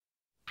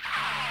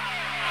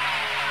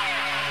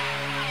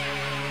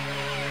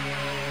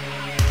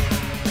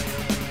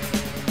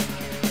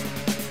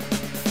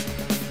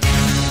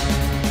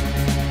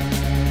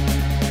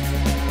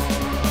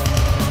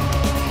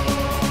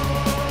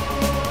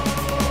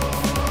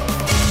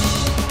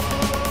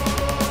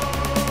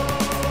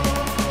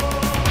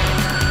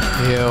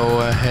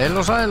Heil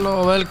og sæl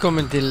og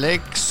velkomin til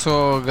leiks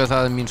og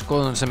það mín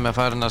skoðun sem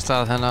farin að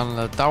stað þennan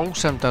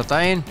dásemda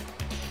daginn.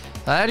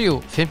 Það jú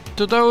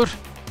 50-dagur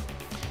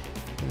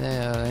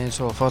eins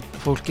og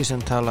fólki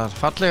sem talar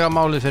fallega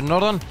málið fyrir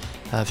norðan.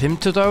 Það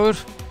 50-dagur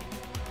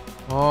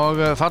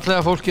og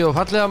fallega fólkið og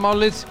fallega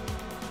málið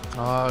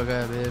og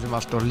við erum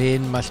alltaf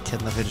linmælt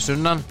hérna fyrir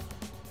sunnan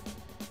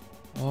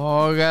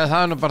og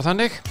það nú bara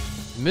þannig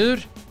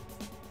miður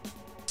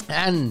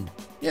en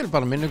ég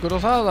bara minna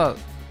ykkur á það að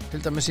til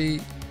dæmis í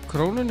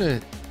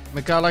krónunni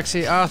með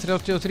Galaxy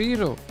A33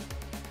 og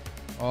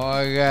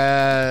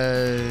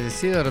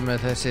síðan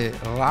með þessi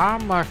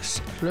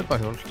Ramax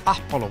hlaupahjól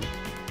Apollo.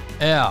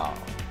 Já,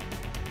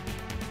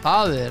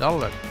 það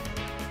alveg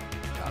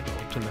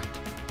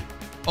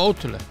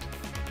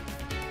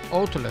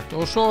ótrúlegt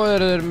og svo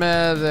eru þeir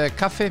með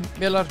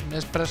kaffivélar,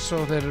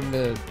 Nespresso, þeir eru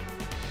með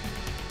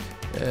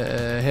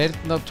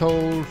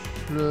heyrnartól,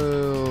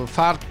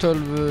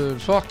 fartölvur,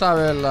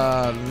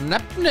 þvottavélar,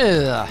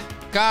 nefnið það,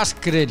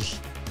 gasgrill,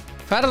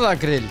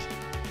 ferðagrill,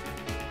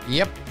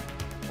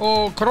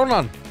 og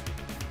krónan,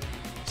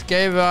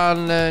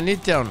 skeifan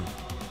 19,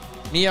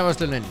 nýja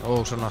verslunin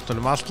og svo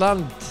náttúrulega allt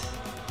land,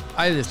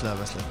 æðislega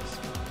verslunin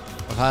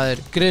og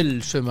það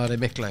grillsumari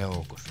mikla hjá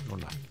okkur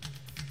núna.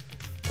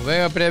 Og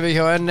vegabréfi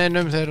hjá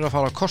N1 þeir eru að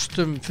fara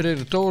kostum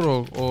Friðrik Dór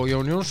og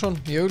Jón Jónsson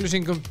í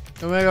auglýsingum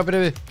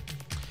vegabréfi.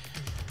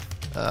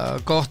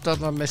 Gott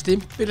alveg með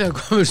stimpil, það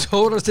komið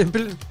stóra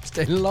stimpil,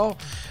 steinlá,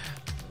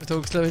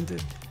 tókslega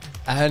fyndið.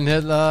 En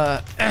hérna,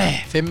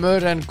 5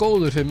 en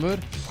góður 5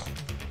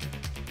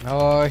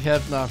 og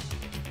hérna,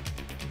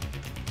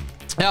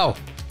 já,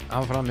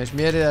 áfram með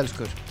smérið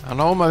elskur, það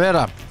nóg að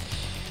vera.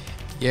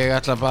 Ég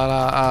ætla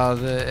bara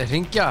að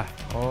hringja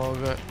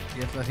og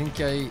ég ætla að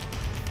hringja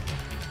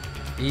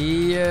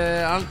í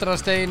Andra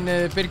Stein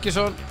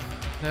Birgisson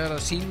þegar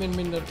að síminn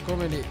minn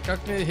komin í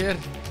gagnið hér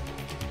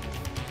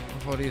og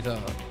fór í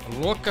það að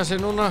loka sig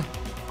núna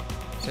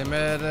sem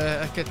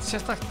ekkert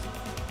sérstakt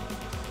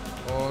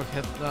og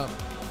hérna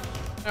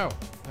já,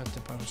 þetta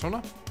bara svona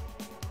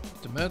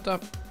þetta með þetta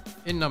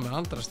innan með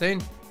Andra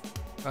Stein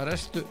hvað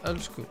restu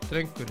elsku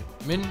drengurinn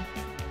minn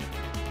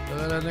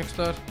það next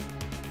þar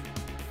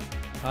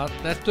það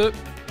ertu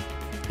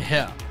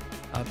já,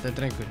 það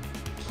drengurinn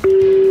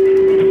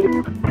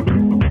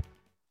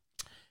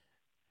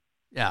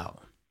já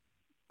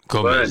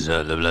komið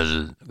sæl og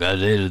blessuð hvað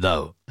segir þú þá?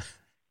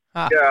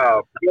 Já,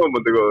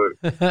 hljómandi góður.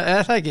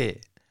 Það ekki?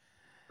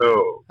 Jú.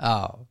 Já,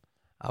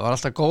 það var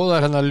alltaf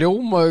góðar hérna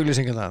ljóma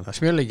auglýsingarna, það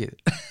smjörleikið.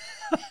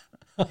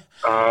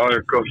 Já,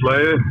 gott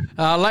lagið.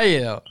 Já, lagið,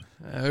 já.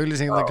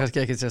 Auglýsingarna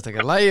kannski ekkert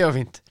sérstaklega. Lagið var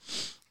fínt.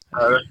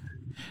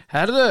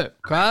 Herðu,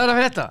 hvað að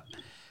frétta?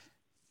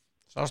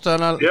 Sástu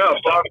þennan? Já,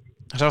 bara.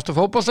 Sástu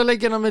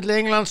fótboltaleikina milli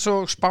Englands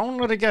og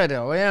Spánar í gæri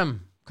á EM?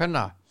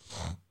 Hvenna?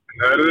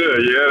 Herðu,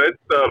 ég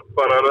veit að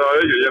bara,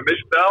 ég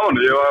misti á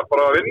hann, ég var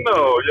bara að vinna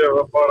og ég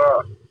var bara...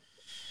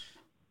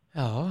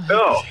 Já,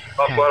 það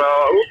var bara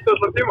út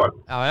allan tíman.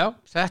 Já,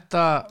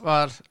 þetta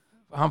var,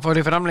 hann fór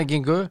í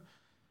framlengingu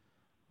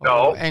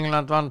og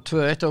England vann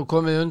 2-1 og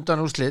komið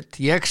undan úrslit.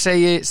 Ég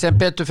segi sem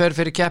betur fer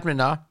fyrir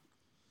keppnina.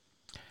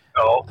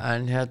 Já.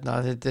 En hérna,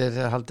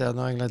 þetta haldið að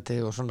ná Englandi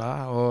og svona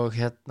og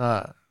hérna,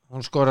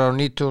 hún skorar á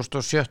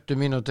 97.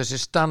 mínútu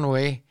þessi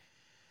Stanway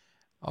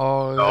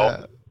og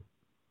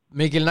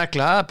mikil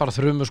negla, bara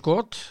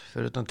þrumuskot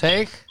fyrir utan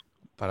teig,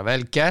 bara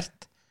vel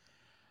gert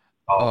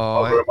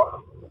og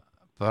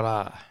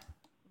bara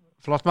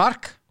flott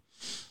mark.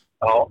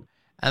 Já.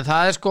 En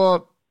það sko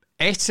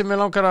eitt sem ég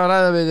langar að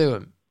ræða við þig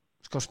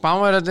sko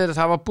Spánverjarnir,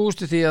 það var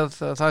búist í því að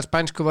það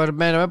spænsku var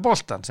meira með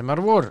boltan sem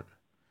þar voru.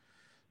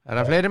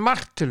 Það fleiri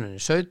marktölunni,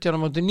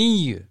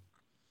 17-9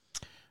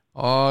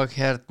 og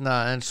hérna,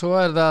 en svo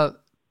það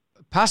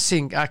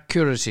passing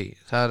accuracy,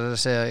 það að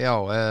segja,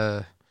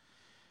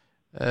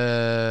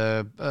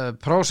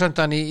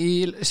 prósentan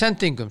í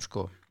sendingum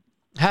sko,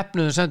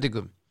 heppnuðum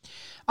sendingum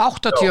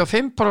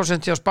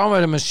 85% hjá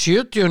Spánverjum en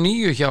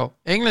 79% hjá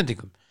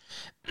Englendingum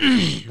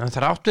en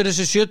þráttur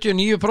þessi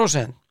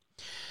 79%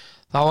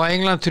 þá var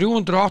England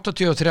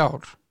 383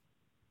 og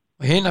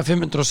hina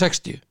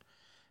 560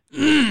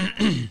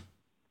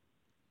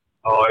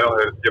 Já,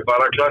 þetta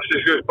bara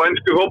klassísku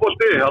spænsku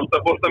fótbolti, halda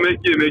bolta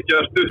mikið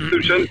að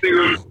stuttum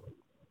sendingum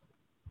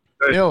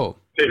Jó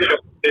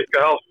Tikka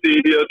hátt í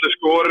öllu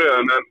skori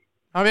en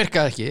það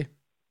virkaði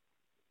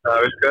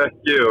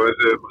ekki og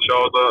við sjá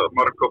þetta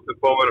margóttir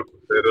bómarum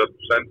þeir eru að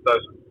senda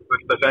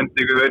fullt að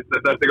sendingu veit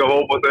þetta ekki að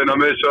fótbolta inn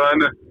á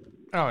miðsvæðinu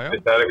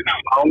þetta ekki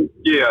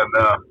hangi en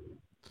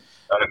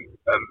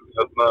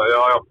hérna,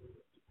 já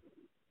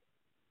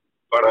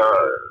bara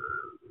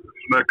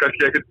svona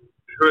kannski ekkert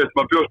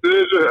maður bjóstu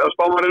þessu að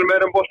spámarinn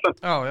meira en boltan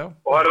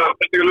og það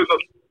ekki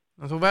hlutall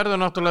þú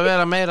verður náttúrulega að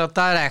vera meira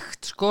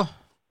direkt sko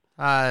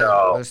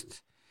það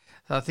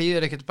það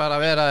þýðir ekkert bara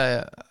að vera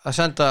að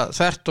senda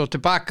þvert og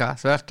tilbaka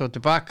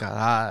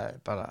það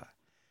bara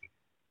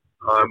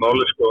það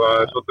máli sko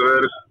það svolítið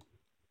verið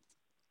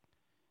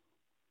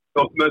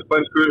þátt með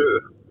spænsku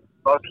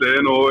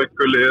alliðin og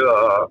ykkur lið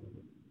að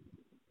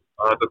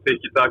þetta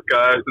tiki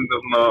taka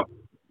stundum svona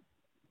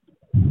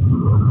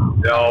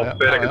Já,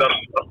 fyrir ekkert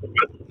annars.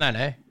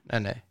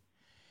 Nei.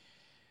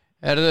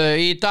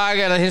 Í dag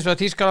það hins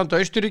vegar Þýskaland og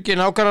Austurríki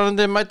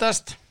nágrannandi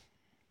mætast.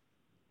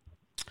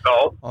 Já.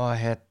 Og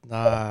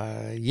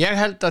ég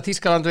held að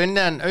Þýskaland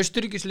vinni en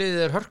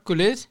Austurríkisliðið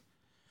hörkulið.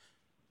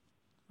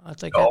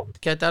 Þetta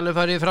geti alveg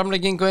farið í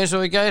framleggingu eins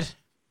og í gær.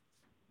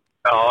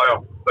 Já,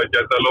 það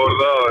geti alveg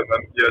orðið það,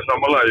 en ég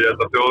sammála, ég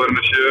held að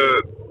þjóðurinn séu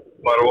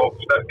bara of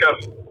sterkar.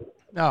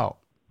 Já.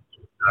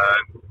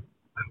 En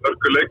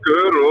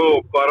hörkuleikur og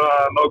bara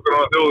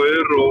nágranna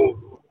þjóðir og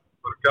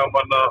það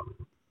gaman að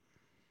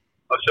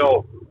sjá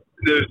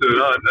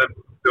niðurstöðuna, en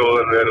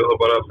þjóðurinn eru þá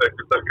bara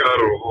fekkur sterkar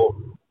og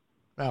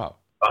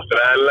allt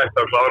eðlilegt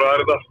að klára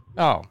þetta.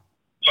 Já,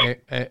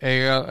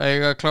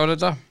 eiga að klára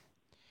þetta.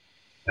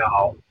 Já.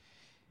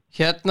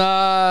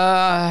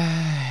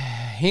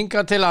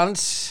 Hingað til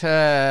lands,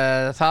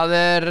 það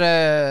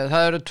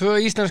eru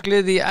 2 íslensk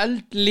lið í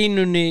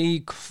eldlínunni í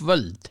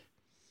kvöld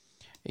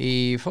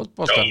í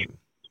fótboltanum.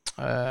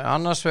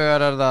 Annars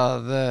vegar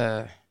það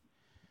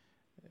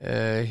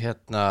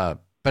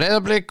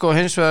Breiðablik og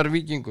hins vegar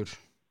Víkingur.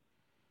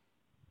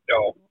 Já.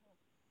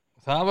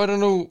 Það verður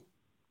nú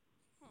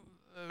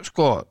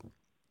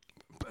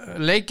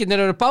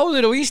leikirnir eru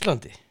báðir á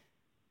Íslandi.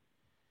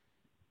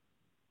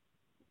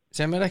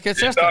 Sem ekki að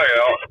sérsta. Í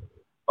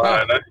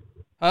dag, Nei.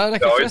 Það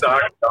ekki að sérsta. Já,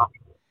 í dag,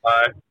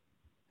 Nei.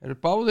 Eru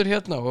báðir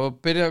og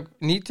byrja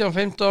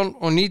 19:15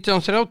 og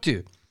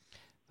 19:30.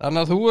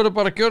 Þannig að þú eru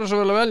bara að gjöra svo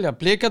vel að velja.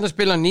 Blikarnir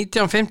spila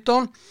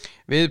 19:15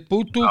 við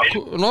Buduk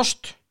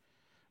Nost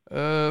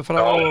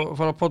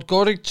frá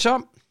Podgorica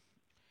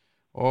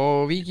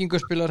og Víkingur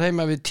spilar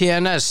heima við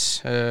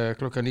TNS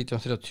klukkan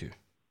 19:30.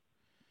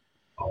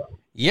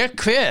 Ég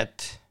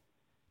hvet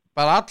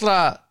bara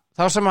alla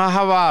þá sem að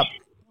hafa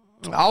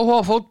áhuga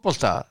á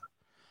fótbolta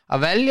að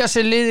velja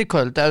sér lið í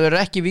kvöld ef þau eru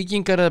ekki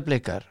Víkingar eða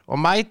Blikar og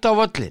mæta á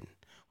völlinn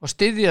og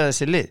styðja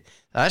þessi lið.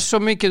 Það er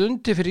svo mikið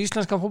undir fyrir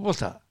íslenskan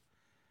fótbolta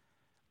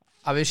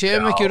að við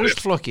séum ekki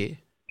ruslflokki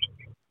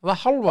og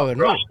það halva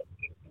verður nú.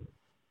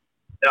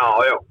 Já,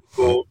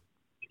 og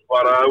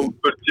bara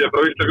útburt sér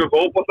frá íslenskan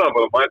fótbolta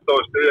bara mæta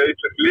og styðja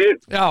íslensk lið.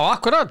 Já,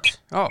 akkurat.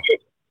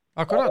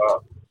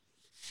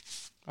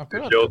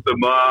 Við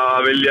hljótum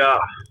að vilja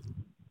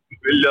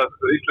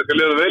íslenska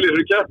liðan vel í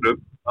þessu keppnum.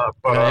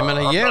 Ég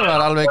meina, ég var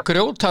alveg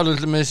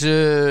grjóttalur með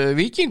þessu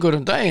Víkingur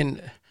daginn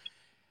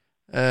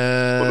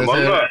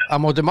á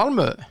móti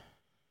Malmö.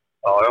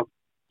 Já,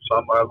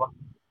 sama það.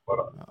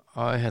 Bara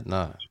að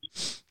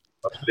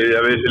styðja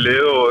við þessi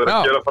lið og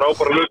gera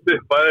frábæra hluti,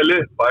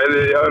 bæði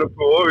í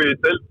Evrópu og í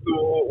deild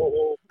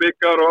og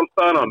bikar og allt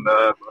það.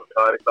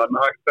 Það er ekkert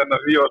annað hægt en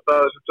að rífast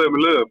að þessu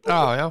tveimur liðum.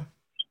 Já.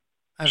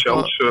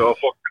 Sjálfsög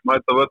að fólk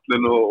mæta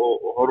völlin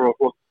og horfa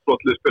á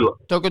flott lið spila.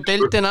 Tókum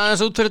deildin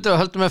aðeins út fyrir þetta og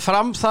höldum við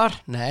fram þar?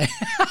 Nei.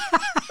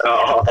 Já.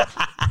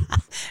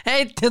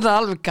 Eitt það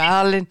alveg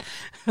galinn.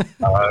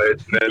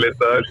 Eitt með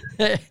litaður.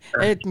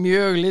 Eitt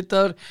mjög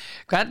litaður.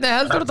 Hvernig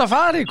heldur þetta að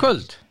fara í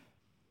kvöld?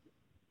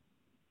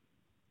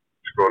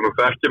 Nú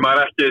þekkir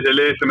maður ekki þessi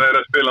lið sem er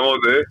að spila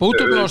móti.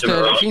 Bútugnóst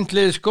er fínt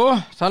lið,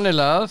 þannig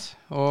lagað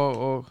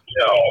og...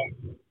 Já.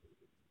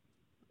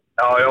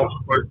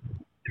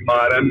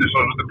 Maður ennir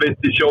svona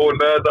blind í sjóun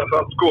með þetta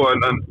samt,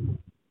 en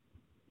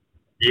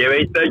ég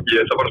veit ekki,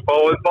 ég ætla bara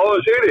að spáða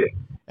sigri.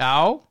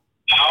 Já.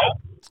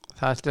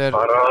 Þetta er...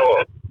 Bara,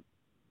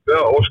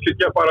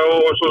 óskikja bara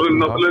og svo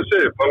náttúrulega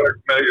sig, bara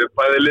með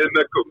bæði lið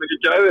með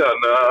mikið gæði,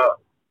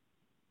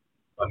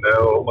 þannig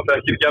og maður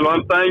þekkir ekki alveg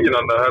andstæðingin,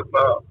 þannig að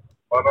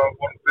bara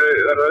vonandi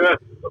það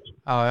rétt.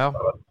 Já.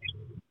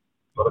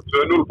 Bara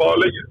 2-0 báða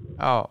leikir.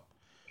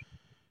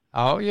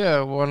 Já,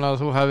 ég vona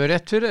að þú hafi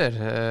rétt fyrir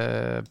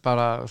þér,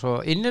 bara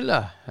svo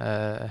innilega.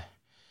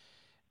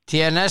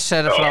 TNS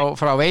er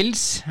frá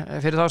Wales,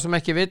 fyrir þá sem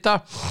ekki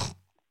vita.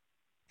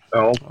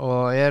 Já.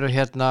 Og eru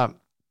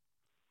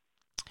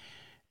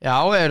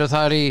eru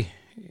þar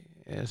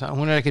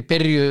hún er ekki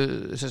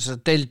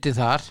byrjuð deildin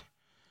þar.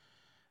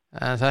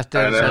 En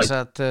þetta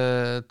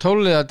er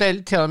 12 liða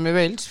deild hjá þeim í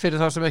Wales, fyrir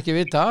þá sem ekki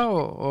vita,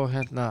 og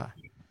þetta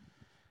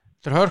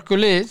er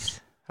hörkulið.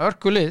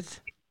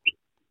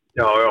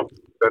 Já.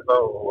 Þetta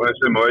og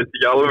eins og maður veit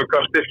ekki alveg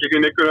hvað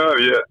styrkingin ykkur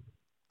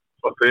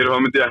fyrir þá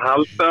myndi ég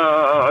halda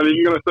að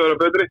Víkingar ættu að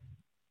vera betri.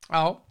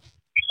 Já,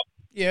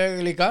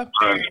 ég líka.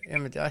 Ég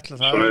myndi ætla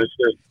það.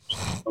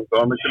 Það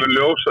var mikil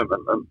ljós en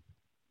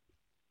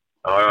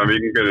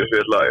Víkingar er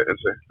fyrir lagi.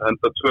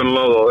 Henda 2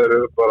 láð og þeir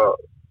eru bara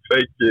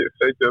feiki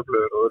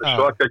öflugur og eru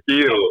svaka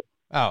gír og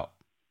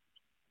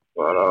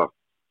bara,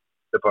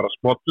 þetta er bara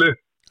smollið.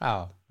 Já,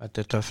 þetta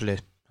er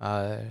töfflið.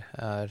 Það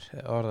er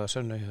orða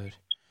sönnu hjá þér.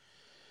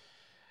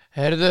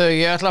 Heyrðu,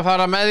 ég ætla að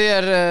fara með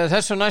þér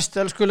þessu næst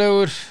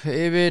elskulegur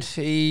yfir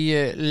í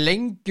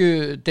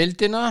lengju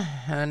deildina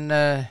en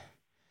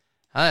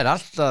það er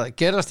allt að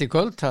gerast í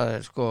kvöld, það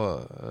er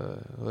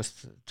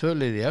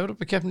tölið í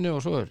Evrópukeppninu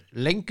og svo er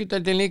lengju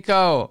deildin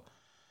líka og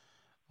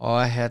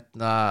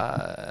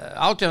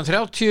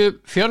 18:30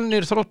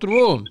 Fjölnir Þróttur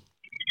Vogum.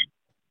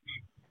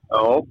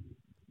 Já.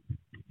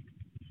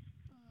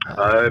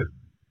 Það er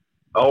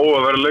á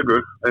að vera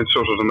leikur eins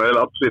og svo sem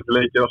eða allir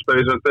leikir alltaf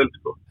í þessari deild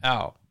sko. Já.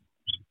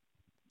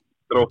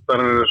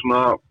 Þróttarinn er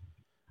svona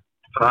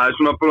það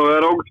svona búin að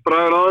vera ágætt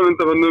bragur á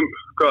undanförnum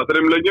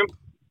 3 leikjum.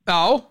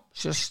 Já.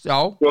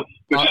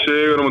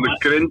 Sigur á móti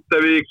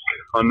Grindavík,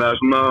 hann er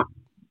svona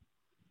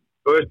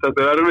þú veist,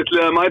 þetta er erfitt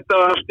að mæta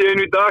allt í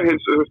einu í dag,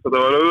 hins þetta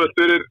var auðvelt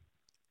fyrir,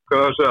 hvað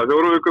það segja,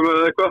 4 vikum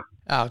eða eitthvað.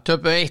 Já,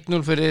 töpu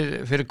 1-0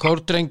 fyrir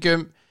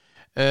Kórdrengjum,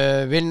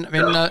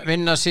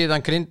 vinna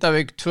síðan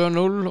Grindavík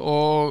 2-0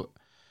 og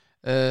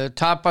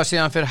tapa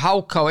síðan fyrir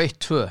HK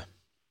 1-2.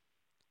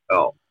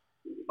 Já,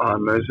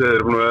 hann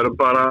er búin að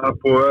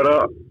vera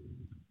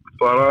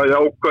bara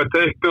jákvæð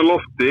teikn á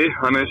lofti,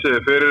 hann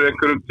fyrir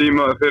einhverjum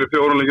tíma, fyrir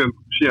 4 leikjum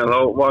síðan, þá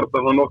var það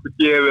svona nokkuð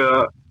gefið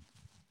að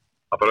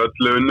bara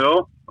öllu unni á,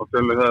 og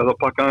fjölni það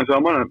að pakka hann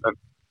saman, en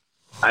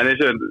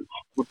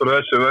út af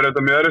þessu verður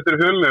þetta mjög erfitt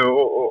fyrir fjölni,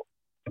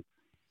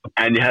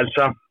 en ég held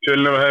samt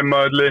fjölni var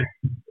heima öllu,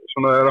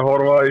 svona að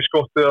horfa í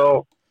skottið á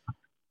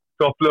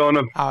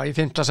toppliðunum. Já, í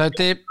 5.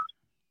 sæti.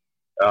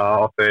 Já,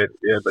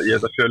 ég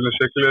held að fjölni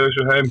sigli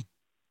þessu heim,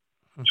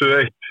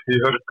 2-1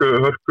 í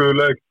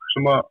hörkuleik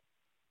sem að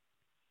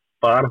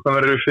bara það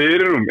verður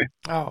fyrir mig.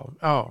 Já.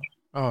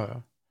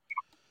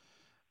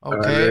 Ok.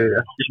 Það er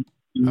ekki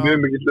mjög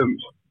mikið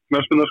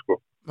knarspinna sko.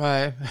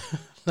 Nei.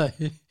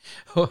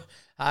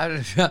 Það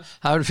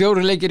eru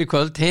 4 leikir í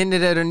kvöld,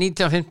 hinnir eru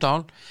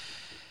 19:15.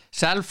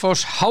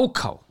 Selfoss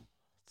HK.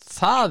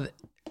 Það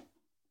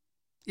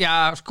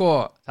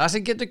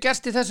sem getur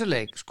gerst í þessu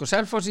leik, sko,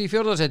 Selfoss í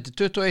 4. sæti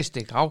 21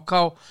 stig, HK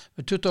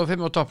með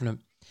 25 á toppnum.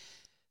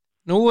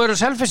 Nú eru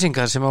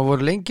Selfossingar sem hafa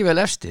voru lengi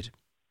vel efstir.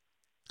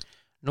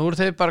 Nú eru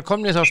þau bara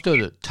komnið þá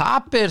stöðu.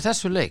 Tapir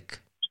þessu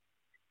leik,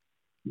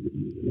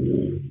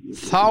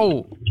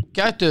 þá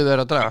gætu þau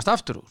verið að dragast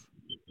aftur úr.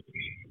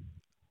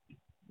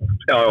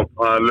 Já,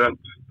 það er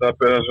lent.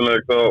 Tapir þessu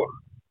leik, þá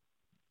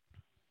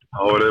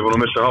er þau búin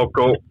að missa HK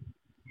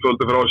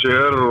svolítið frá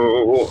sér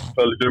og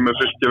það er ekki með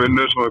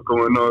Fylkjavinnu sem er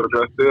komið inn á öðru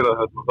eftir,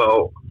 þá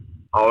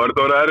er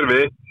þetta verið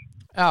erfitt.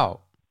 Já.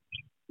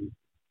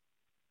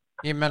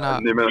 Ég meina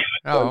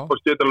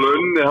Selfoss getur alveg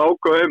unni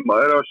HK heima,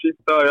 þeir hafa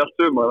sýnt það í allt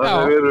sumar,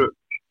 það eru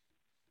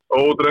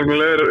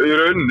ódrengilegir í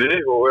raunni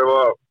og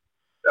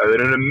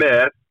þeir eru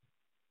með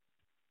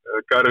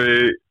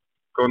Garri,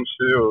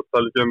 Gonsi og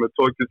talið með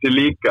tókið til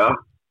líka.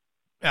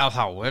 Já,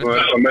 þá er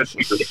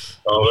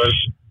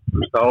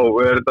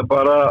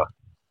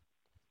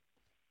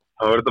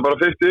þetta bara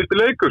 50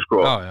 leikur sko.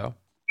 Já.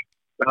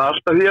 Það er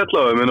alltaf því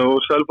allavega, og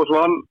Selfoss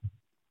vann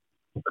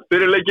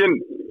fyrir leikinn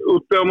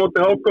úti á móti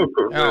HK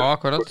sko. Já,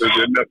 akkurat.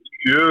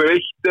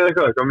 4-1 eða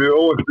eitthvað, mjög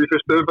óvænt í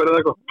fyrstu umferð eða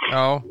eitthvað.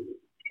 Já.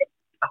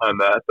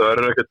 Þannig að þetta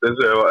verður ekkert eins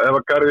og ef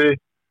að Garri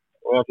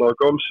og allavega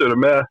Gómsi eru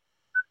með,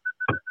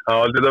 þá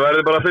þetta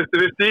verður bara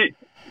 50-50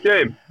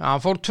 game. Já,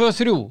 hann fór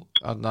 2-3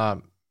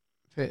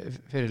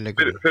 fyrir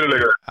leikur. Fyrir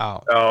leikur. Já.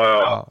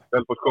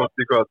 Selfoss komst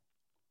í hvað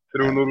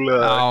 3-0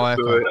 eða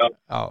eitthvað.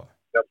 Já.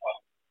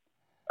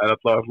 En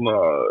allavega svona,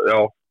 já,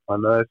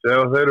 þannig að ef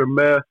þeir eru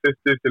með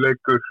 50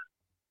 leikur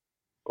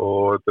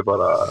og þetta er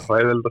bara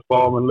hræðilegt að spá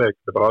með leik,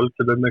 þetta er bara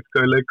algjörlega neitt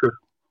leikur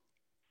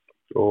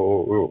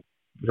og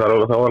það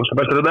var alltaf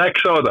best að þetta X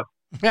á þetta.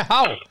 Já,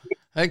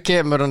 það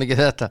kemur hann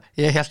ekki þetta.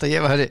 Ég held að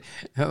ég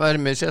væri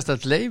með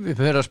sérstætt leyfi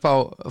fyrir að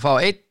fá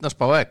einn að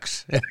spá X.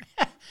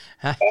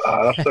 Það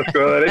er alltaf sko,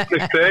 það er 1-2,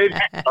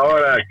 þá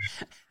er X.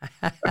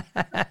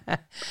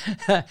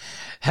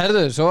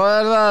 Herðu, svo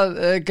er það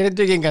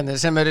Grindvíkingarnir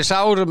sem eru í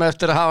sárum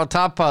eftir að hafa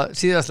tapað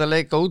síðasta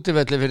leik á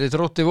útivelli fyrir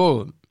Þrótti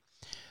Vogum.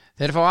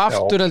 Þeir fá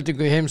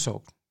afturheldingu í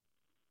heimsókn.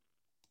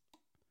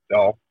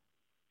 Já.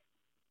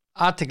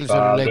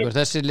 Athyglisverður leikur.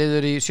 Þessi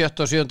liður í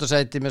 7. og 7.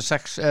 sæti með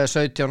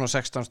 17 og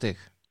 16 stig.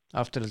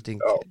 Afturhelding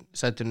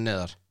sætinu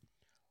neðar.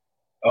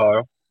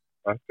 Já.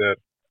 Þetta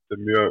er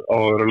mjög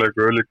áhugaverður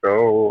leikur líka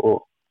og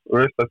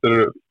veist, þetta er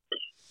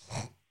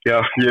já,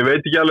 ég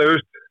veit ekki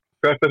alveg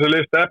hvert þessi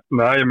lið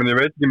stefna, ég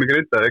veit ekki með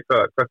Grindavík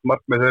hvert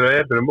markmið þeirra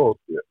er fyrir mót.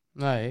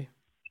 Nei.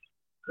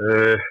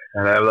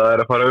 En ef það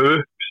er að fara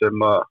upp sem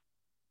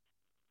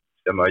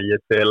að ég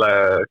tel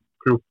að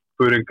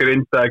klúbburinn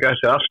Grindavík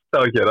þessi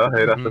alltaf að gera,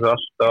 þeir ætla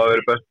alltaf að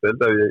vera bestild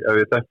ef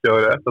ég tekja á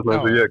þeirra eftir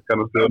eins og ég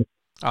kannast um.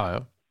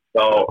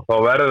 Þá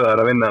verður það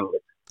að vinna hann.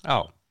 Já.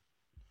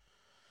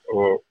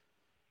 Og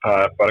það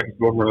er bara ekkert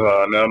flóknir það,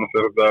 en annars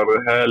er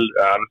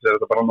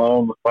þetta bara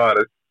náum að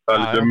farið, það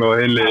er ekki og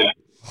heili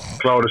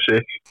kláru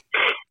sig.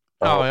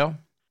 Já.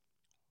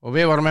 Og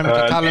við vorum einmitt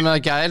að tala með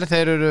það gæl,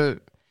 þeir eru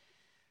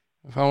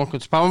fá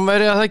einhvern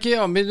spánveri að það ekki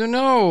á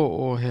miðuna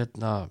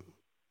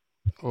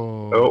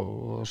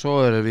og svo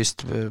eru víst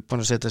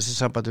búin að setja sér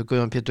samband við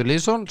Guðjón Pétur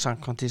Lýðsson,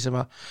 samkvæmt því sem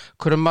að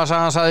Krumma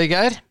sagði í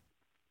gær.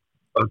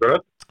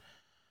 Akkurat.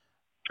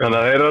 Þannig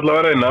að þeir eru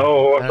allavega að reyna og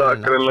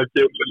alltaf greinlega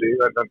gefa sér líf,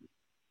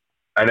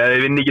 en ef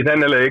þið vinni ekki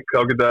þenni leik,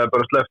 þá geta það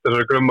bara sleppt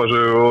þessari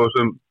Krummasu og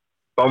þessum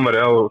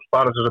spánveri og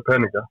spara þessar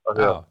peninga.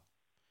 Já.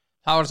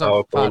 Það var svo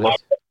farið.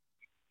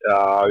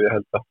 Já, ég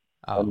held það.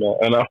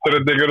 En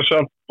afturreitningur eru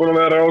samt búin að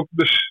vera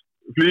ákveðis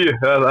flugi,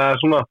 eða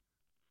svona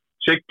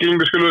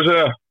siglingu skulum við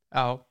segja.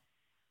 Já.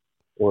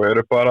 Og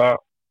eru bara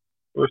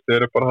þú veist, þeir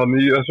eru bara hann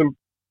í þessum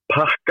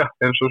pakka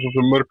eins og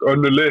svo mörg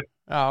önnur lið.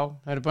 Já,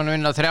 þeir eru búin að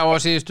vinna 3 á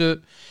síðustu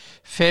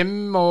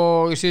 5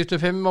 og í síðustu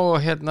 5 og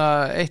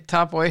 1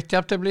 tap og 1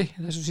 jafntefli í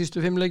þessum síðustu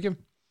 5 leikjum.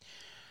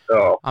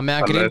 Já. Að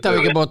meðan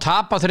Grindavík er búin að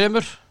tapa 3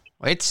 og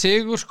 1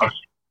 sigur sko í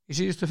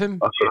síðustu 5.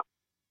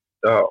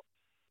 Já,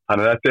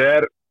 þannig að þetta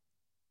er,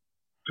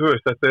 þú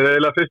veist, þetta er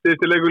eiginlega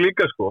 50 leikur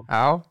líka sko.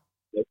 Já.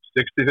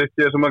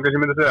 60-50 er sem mann kannski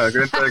myndi að segja,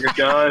 Grindavík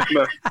ekki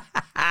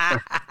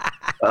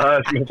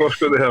aðeins með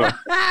fórsköldi hérna.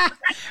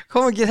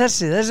 Kom ekki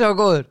þessi var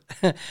góður.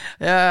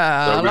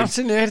 Já, langt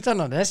sinni heyrt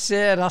annan, þessi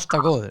er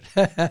alltaf góður.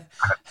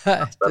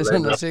 Þetta er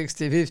svona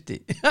 60-50.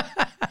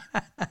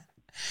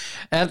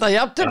 Er þetta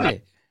jafntefli?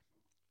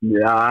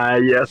 Já,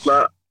 ég ætla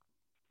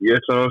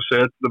að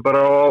setja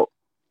bara á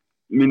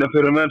mína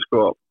fyrir menn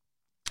sko.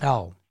 Já.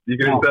 Ég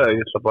Grindavík,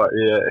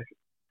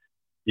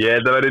 ég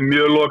held að verði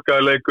mjög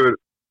lokaður leikur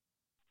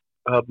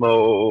hérna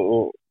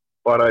og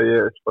bara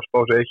ég bara spá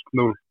sér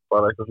 1-0.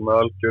 Bara eitthvað svona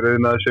algjör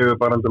reynaði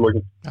sigur bara undir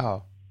lokin. Já.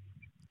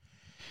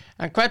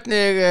 En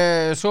hvernig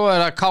svo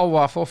er að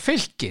KF og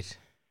Fylkir?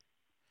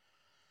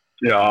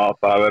 Já,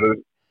 það verður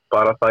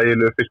bara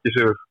þægilegu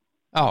Fylkir-sigur.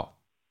 Já.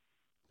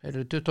 Þeir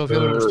eru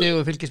 24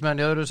 stigum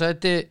Fylkismenn í öðru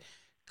sæti,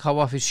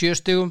 KF í 7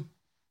 stigum,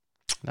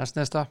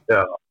 næsta.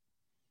 Já.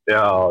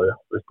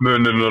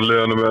 Munurinn og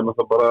liðanum er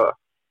náttúrulega bara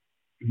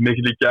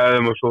mikil í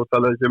gæðum og svo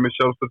talaði ekki með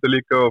sjálfstætti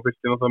líka og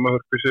Fylkir náttúrulega með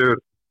hörku sigur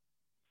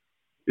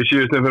í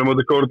síðustum fyrir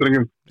móti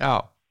Kórdrengum.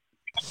 Já.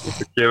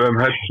 Þetta gefa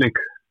helling.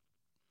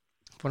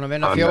 Búin að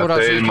vinna 4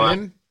 af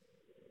 5.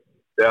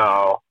 Já,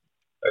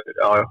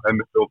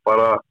 einmitt og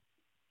bara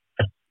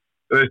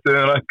þú veist, við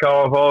erum ekki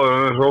að fá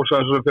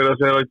rósansum fyrir það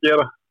sem að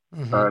gera.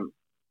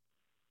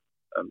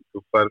 En þú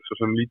færð svo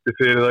sem lítið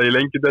fyrir það í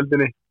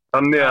lengjudeldinni.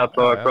 Þannig að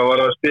það hvað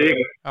var að stig.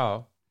 Já.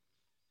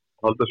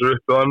 Halda svo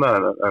upp og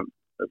annað en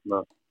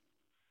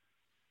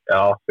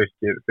já,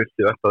 Fylkir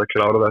ætti að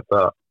klára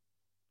þetta.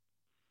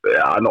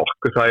 Já,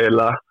 nokkuð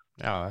þægilega.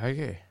 Já,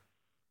 ekki.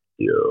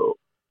 Jú,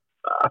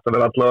 þetta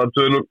verður allavega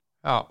 2-0.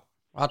 Já,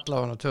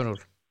 allavega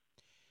 2-0.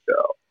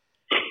 Já.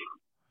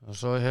 Og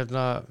svo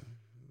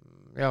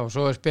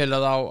svo er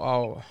spilað á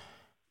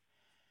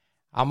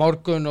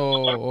morgun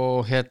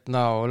og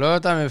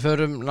laugardaginn, við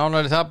förum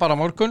nánari það bara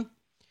morgun.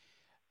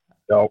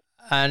 Já.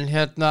 En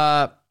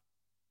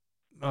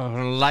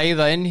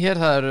læða inn hér,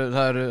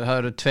 það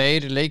eru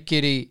 2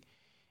 leikir í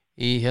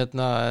það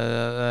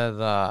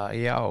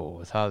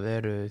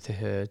eru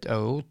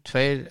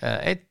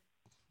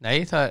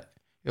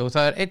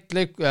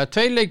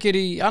 2 leikir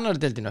í annar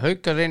deildina,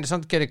 Haukar, Reynir,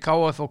 Sandgerði,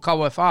 KF og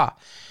KFA,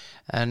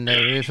 en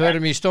við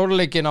förum í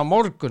stórleikin á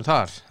morgun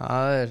þar,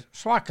 það er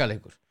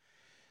svakaleikur.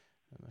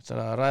 Það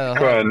er að ræða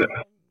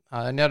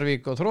það er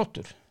Njarðvík og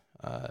Þróttur.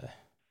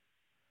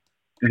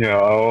 Já,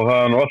 og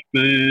það er nú allt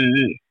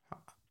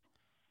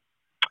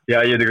ég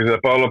veit ekki að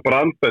segja Pála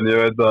Brand, en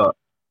ég veit að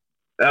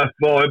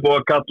FH er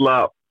búið að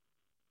kalla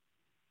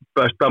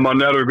bestamann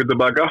Njarðvíkur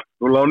tilbaka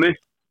úr láni.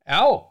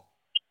 Já.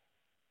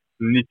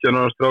 19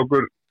 ára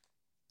strákur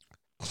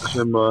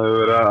sem hefur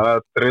verið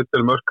að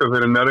treyta mörka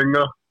fyrir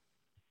Njarðvíkinga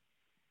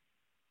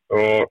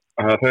og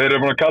þeir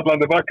eru búin að kalla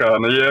hann tilbaka,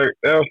 þannig að ég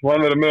efast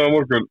hann verið með á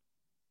morgun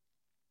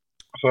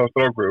sá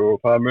strákur og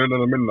það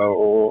munar að minna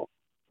og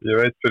ég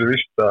veit fyrir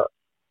víst að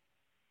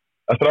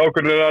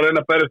strákurinn er að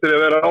reyna að berjast til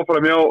að vera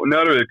áfram hjá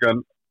Njarðvík, en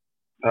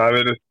það hefur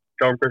verið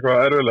ganga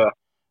eitthvað erfiðlega.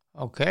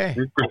 Ok.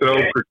 Yngur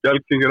strákur,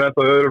 Gelkingir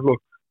ennþá í öðru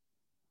flokk.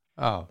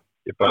 Já.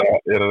 Ég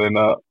er að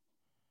reyna að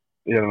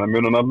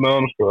muna nafn með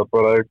hann, sko, það er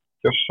bara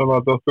gjörsamlega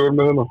að þetta úr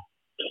með hennar.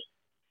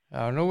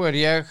 Já, nú er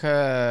ég,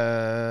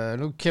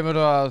 nú kemur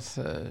það að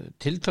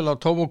tiltala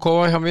á Tómu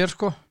Kóa hjá mér,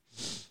 sko.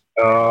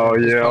 Já,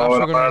 ég á að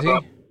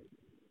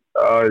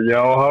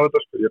hafa þetta,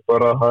 sko, ég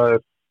bara, það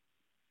er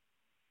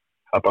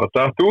bara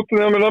dætt út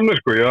með mér namni,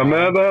 sko, ég var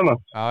með þetta hennar.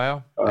 Já,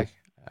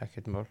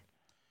 ekkert mál.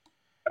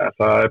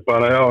 Það er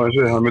bara, já, eins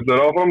og það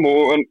myndir áfram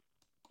en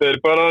þeir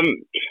bara...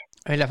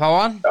 Vilja fá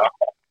hann?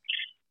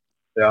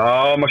 Já,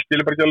 maður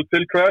skilir bara ekki alveg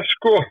til hvers,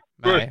 sko.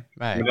 Nei.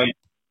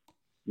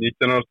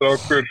 19 ára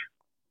strákur,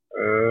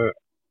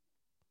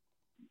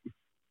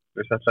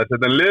 við setja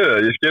þetta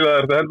liðið, ég skil að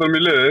þetta hendur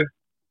mér liðið.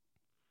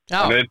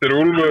 Já. Hann heitir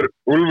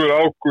Úlfur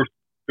Ágúst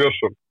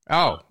Björnsson.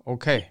 Já,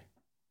 ok.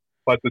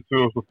 Fættið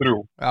 2003.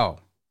 Já,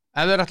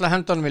 ef þeir ætla að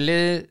henda hann við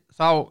liðið,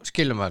 þá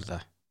skilum við þetta.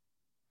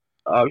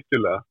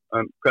 Algjörlega,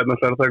 en hvernig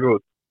ætlar það að taka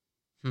út?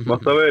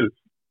 Máta vel?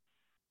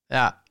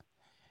 Já,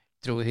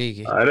 trúi því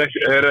ekki. Það er ekki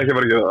að fara að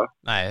gera það.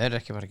 Nei, þeir eru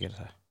ekki að fara að gera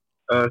það.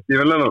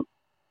 Stephen Lennon,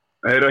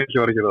 þeir eru ekki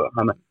að fara að gera það.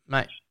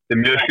 Nei. Það er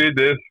mjög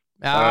skrítið.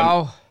 Já.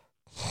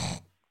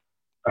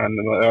 Já,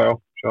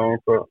 sjáum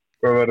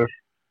hvað verður.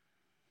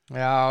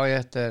 Já,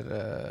 þetta er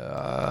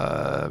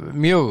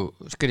mjög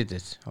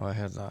skrítið. Og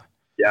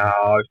Já,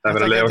 það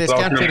verður að leiða stráknum. Þetta getur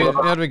skemmt fyrir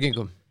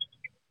Njörvíkingum.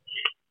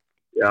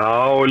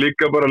 Já, og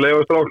líka bara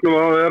leiða stráknum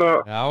að vera...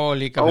 Já, og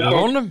líka fyrir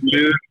honum.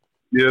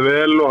 Ég er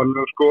vel og hann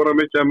skora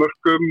mikið af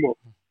mörkum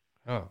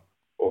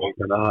og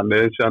hann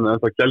er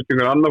ennþá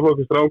Geltingur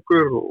annarflokkur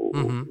strákur og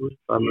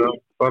þannig að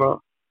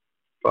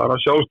bara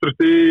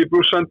sjálfströst í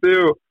blússandi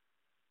og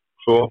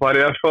svo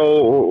fari ég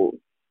og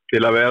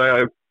til að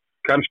vera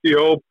kannski í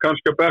hóp,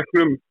 kannski á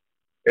bekknum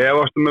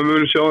efast með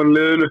mjög sjáðan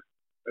liðinu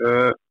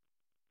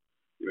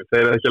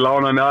þeir eru ekki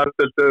lána hann í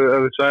Artelt ef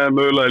þeir segja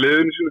mögulega í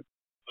liðinu sínu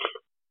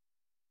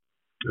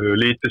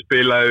lítið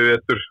spilaði við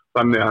eftir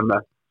þannig hann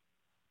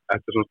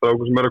eftir svona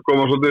strákur sem að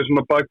koma svolítið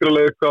svona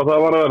bakgraleik hvað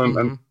það var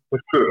en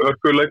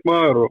hörku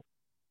leikmaður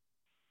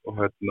og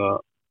hérna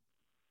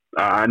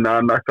en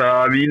hann ætti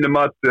að vína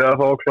mati að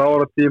fá að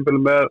klára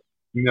tímabili með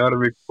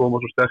Njarðvík koma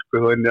svo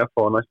sterkur þá inn í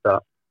FH á næsta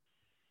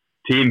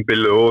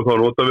tímabili og þá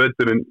nota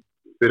veturinn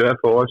fyrir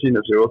FH að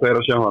sína sig og þeir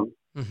að sjá hann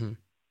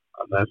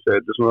þannig að þetta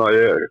er svona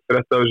ég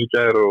fretta af þessu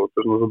gær og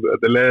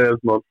þetta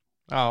leiðilegt mál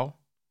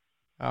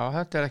Já,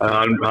 þetta er ekki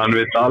hann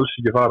vil alls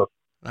ekki fara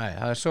Nei,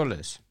 það er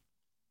svoleiðis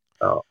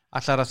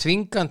Ætlar að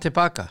þvinga hann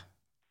tilbaka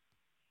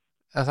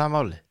Er það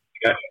máli?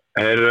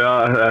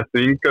 Það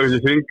þvingar ekki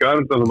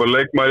þvingar það er bara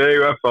leikmaður í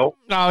eigu FH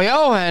Já,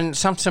 en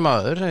samt sem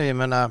áður ég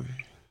menna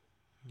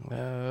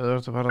þú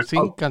ert að fara að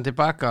þvinga hann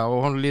tilbaka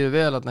og hún líður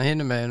vel þarna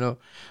hinum megin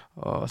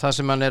og það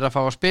sem hann er að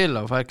fá að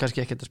spila og fær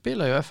kannski ekkert að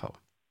spila í FH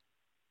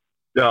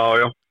Já,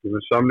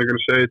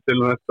 samningunum segir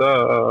til þetta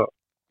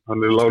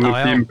hann er lánuð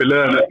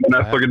tímabilið en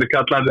FH getur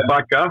kallað hann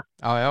tilbaka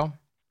Já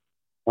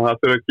og það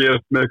þurfa að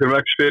gerast með einhverjum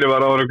vex fyrir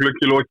var ára glugg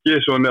í loki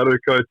svo hann er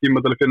ekki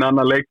tíma til að finna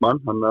annan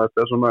leikmann þannig að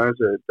þetta er svona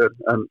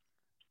en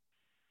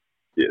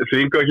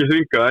þvinga ekki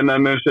þvinga en það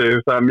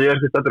er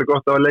mér finnst þetta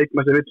gott að hafa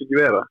leikmann sem vill ekki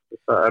vera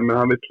en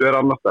hann vill vera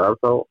annars staðar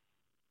þá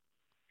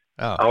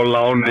á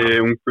láni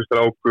ungu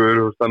strákur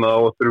þannig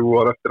að á 3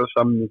 ára eftir að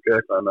samninga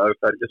eitthvað en það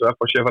er ekki svo að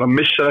fara að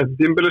missa þetta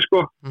tímbili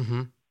sko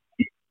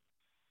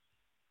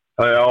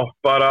það er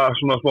bara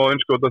svona smá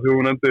innskota þegar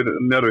hún endur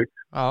Njarðvík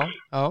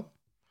Já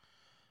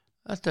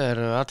Þetta er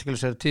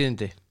athyglisverð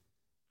tíðindi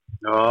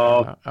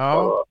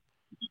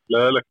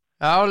leiðilegt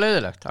Já,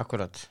 leiðilegt,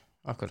 akkurat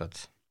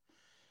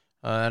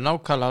Það er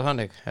nákvæmlega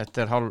þannig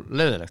þetta er hálf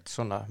leiðilegt,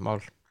 svona mál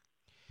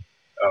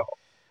Já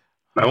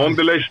Það er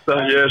vonandi leist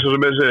að ég er svo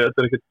sem ég segi þetta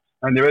er ekkert,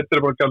 en ég veit það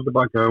er bara að kalla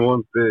tilbaka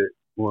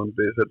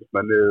vonandi setjast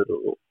menn niður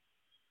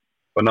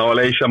og ná að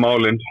leysa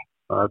málin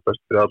það er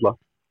best fyrir alla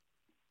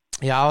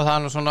Já, það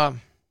er nú svona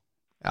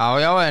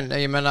Já, en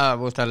ég meina,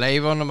 að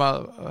leyfa honum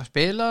að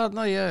spila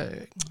þarna,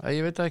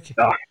 ég veit það ekki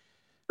Já,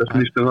 það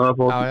snýstum það að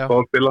fá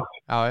að spila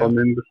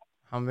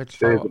Hann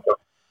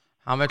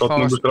vill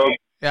fá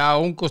Já,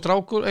 ungu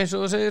strákur eins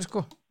og þú segir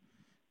sko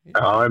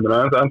Já, ég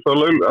meina, ennþá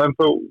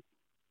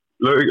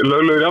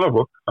löglegur í annar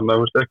fólk þannig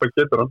að eitthvað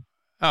getur hann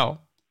Já,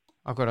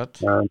 akkurat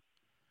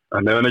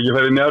En ef hann ekki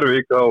fer í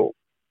Njarðvík þá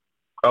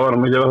hvað var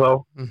hann að gera þá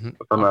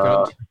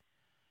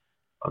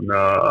Þannig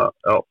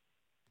að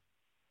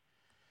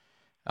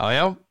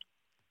Já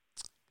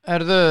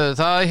Erðu,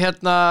 það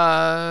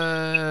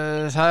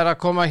það er að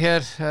koma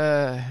hér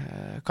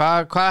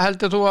hvað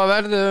heldur þú að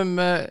verði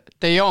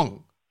De Jong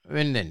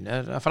vinnin,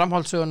 er að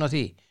framhaldssögun af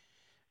því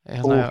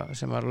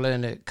sem var á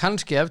leiðinni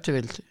kannski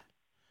eftirvild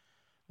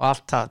og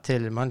allt það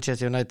til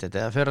Manchester United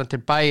eða fer hann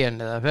til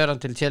Bayern eða fer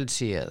hann til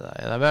Chelsea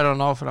eða verður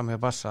hann áfram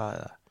hjá Barca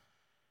eða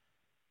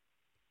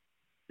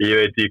Ég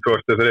veit ekki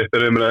hvort það fyrir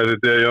eftir umræði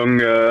De Jong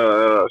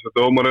eða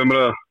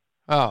dómarumræða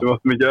sem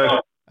áttum ekki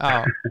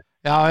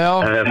Já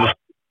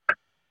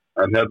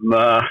En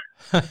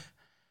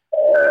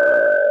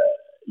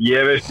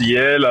ég veist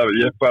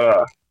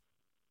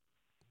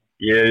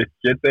ég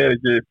geti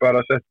ekki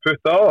bara sett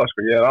putt á það sko,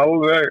 ég er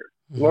alveg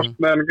lost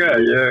með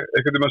hann ég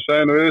ekkert að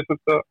segja nú við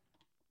þetta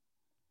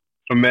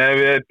svo með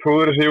við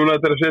púður sem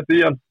United er að setja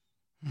í hann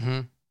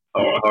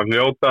þá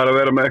hljóta að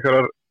vera með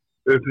einhverjar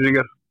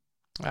upplýsingar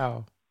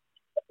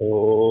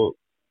og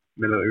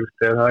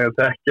þegar það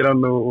tekkir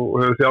hann og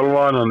hefur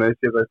þjálfað hann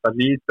það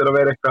lítur að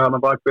vera eitthvað hann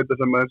að bakveita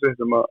sem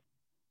að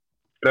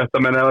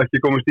fréttamenn eða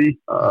ekki komist í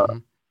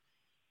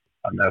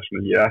þannig að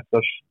svona ég ætti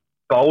að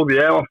spáði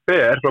ef hann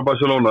fer frá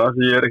Barcelona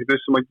því ég er ekkert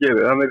viss að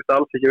gefa hann verðist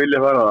alls ekki vilja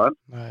að fara það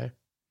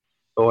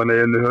þó hann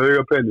er henni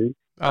hauga penning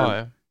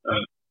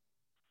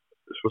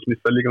svo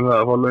snýst það líka um það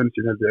að fá launin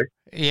sín held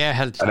ég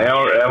held það en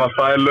ef hann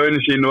fær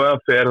launin sín og ef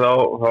hann fer þá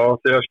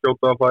þegar að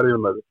skjóta að fara í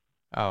United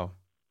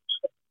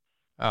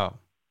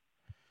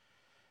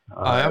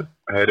Það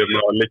er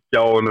að liggja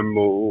á honum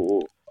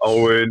og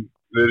áinn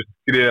verið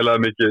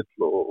skriðilega mikill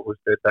og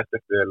þeir þetta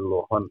vel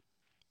og hann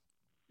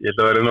ég held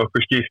að vera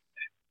nokkuð skýrt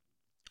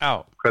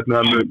hvernig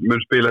hann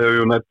mun spila hjá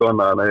United og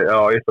annað en ég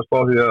ætla að spá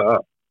því að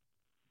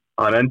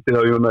hann endi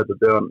hjá United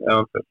ef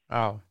hann fer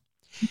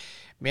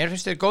Mér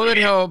finnst þeir góður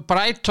hjá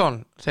Brighton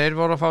þeir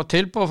voru að fá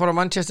tilboð frá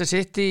Manchester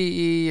City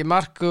í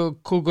Mark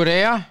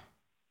Cucurella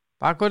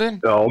bakvörðin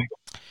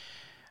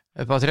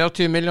upp á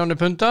 30 milljónir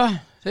punda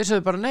þeir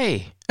sögðu bara nei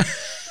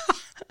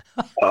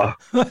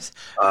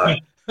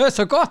það er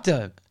svo gott hjá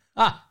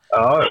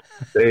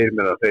þeim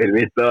þeir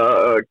vita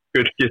að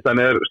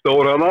gullkistan er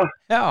stór hana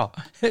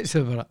þeir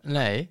sögðu bara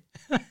nei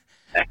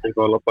ekki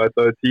góð að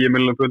bæta við 10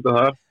 milljónir punda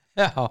þar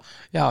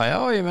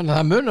ég menna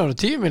það munar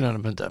 10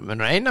 milljónir punda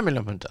munar 1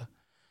 milljón punda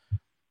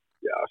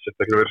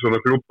sérstaklega verið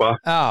svona grúpa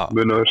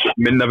munar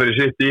minna fyrir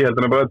sitt í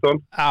heldur en Brighton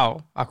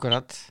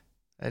akkurat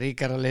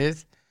ríkara lið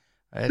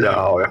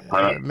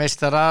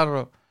meistarar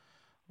og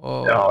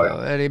og Já.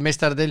 er í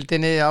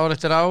meistaradeildinni ár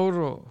eftir ár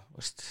og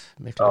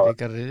miklu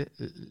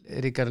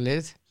ríkari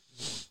lið.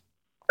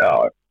 Já,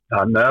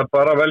 hann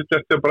bara vel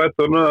gert hjá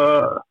Brighton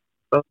að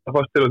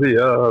fastir á því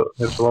að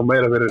þetta var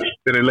meira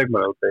fyrir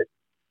leikmann og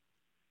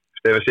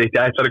þegar City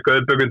ætlar að kaupa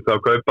einhvern þá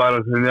kaupa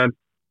hann sinni.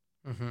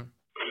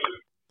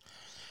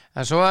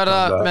 En svo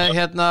það með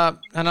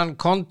hennan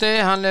Conte,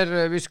 hann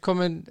víst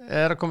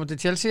að koma til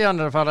Chelsea,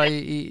 hann að fara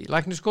í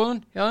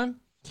læknisskoðun hjá þeim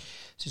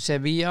sem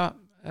Sevilla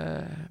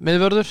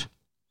miðvörður.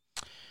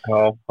 Já,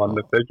 hann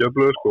feikið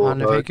öflugur sko.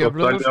 Hann feikið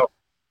öflugur.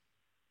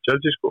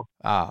 Chelsea sko.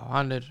 Já,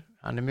 hann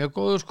er mjög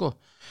góður sko.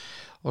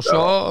 Og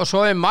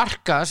svo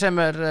Marca sem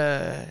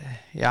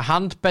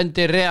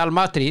handbendi Real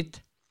Madrid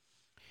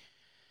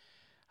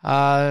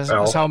að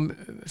sá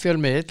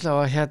fjölmiðl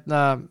og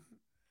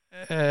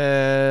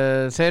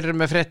þeir eru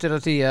með fréttir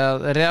af því að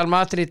Real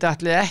Madrid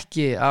ætli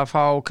ekki að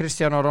fá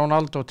Cristiano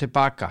Ronaldo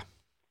tilbaka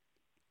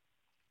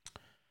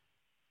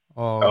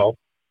og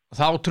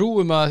þá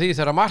trúum að því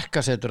þegar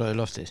Marca setur það í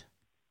loftið.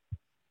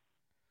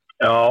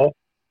 Já,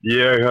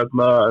 ég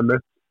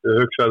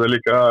hugsaði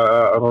líka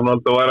að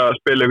Ronaldo var að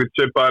spila einhvern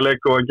svipaða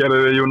leik og hann gerði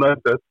við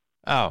United.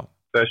 Já.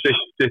 Það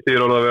City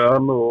rólaði við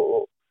hann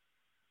og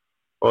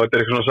þetta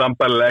eitthvað svona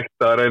sambærilegt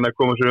að reyna að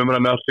koma sér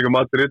umræðan með Atletico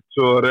Madrid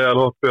svo Real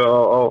hoppi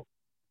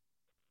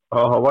á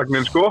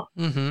vagnin sko.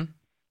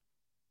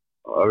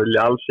 Það vil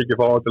ég alls ekki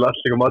fá hann til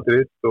Atletico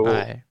Madrid og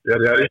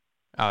ég.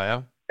 Já.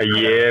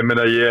 Ég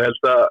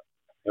held að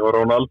ef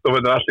Ronaldo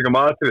fyrir Atletico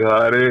Madrid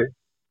það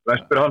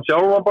mest fyrir hann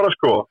sjálfan bara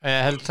sko.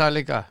 Ég held það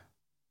líka.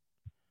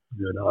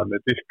 Hann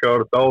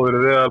dyrkaður dáður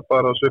Real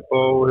bara svipa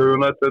á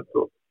United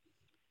og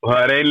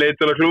það ein leið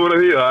til að klúra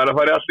því, það að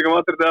fara í Atletico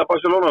Madrid eða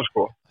Barcelona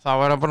sko. Þá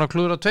hann búin að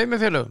klúra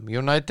tveimur félögum,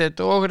 United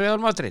og Real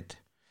Madrid.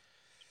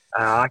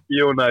 Ekki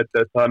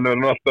United, hann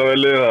alltaf vel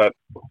liðar.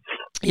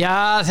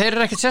 Já, þeir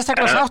eru ekkert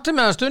sérstaklega sáttir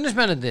með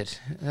stuðningsmennirnir,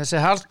 þessi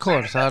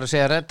hardcore, það að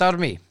segja Red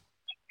Army.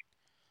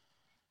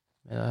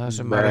 Eða það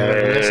sem maður hefur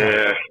að lesa.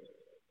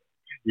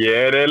 Ég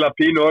eiginlega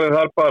pínu orðin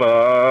þar bara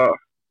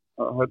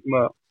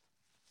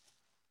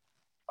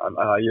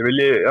ég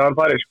vilji að hann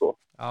fari sko.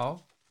 Já.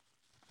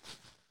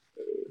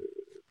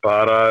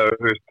 Bara,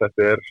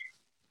 þetta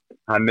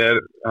hann er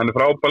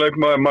frábær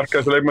leikmaður,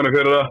 markaðasti leikmaður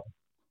fyrir það,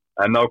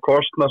 en á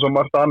kostnað svo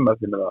margt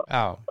annað,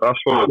 Já.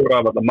 Rashford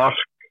skoraði þetta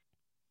mark,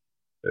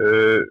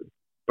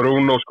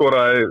 Bruno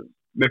skoraði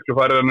miklu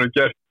færri en hann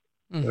gert,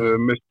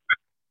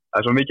 það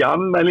er svo mikið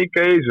annað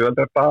líka í þessu,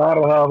 þetta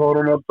bara það að fá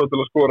Ronaldo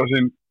til að skora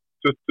sín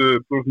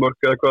 20 pluss mörk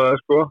eða hvað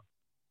það sko.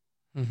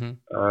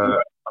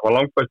 Það var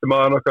langbæsti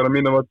maður okkar að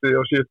mínu mati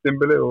á síðust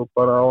tímabili og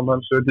bara án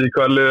hans veit ég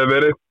hvað liðið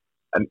verið.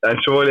 En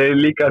svo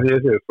líka því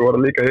að svo var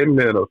það líka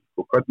hinliðin og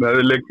hvernig það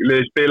hefði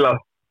liðið spilað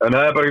en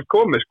það bara ekkert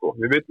komið sko,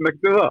 við vitum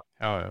ekkert það.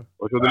 Já.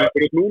 Og svo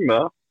þetta líka núna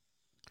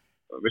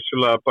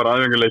vissulega bara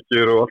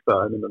aðjönguleikir og allt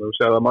það, en þú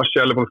segir að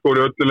Martial búin að skora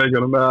í öllum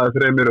leikjunum með það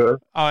 3 röð.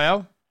 Já,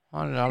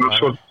 hann alveg.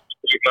 Svo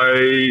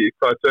í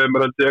hvað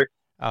 2 held ég.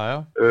 Já.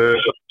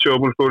 Svo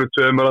búin að skora í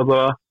 2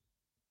 alltaf.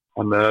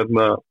 Þannig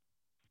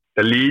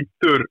það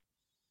lítur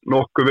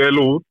nokkuð vel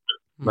út,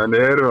 menn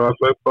eru að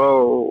hlaupa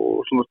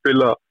og svona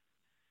spila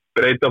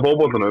breyta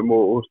fótboltanum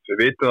og við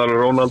vitum að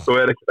Ronaldo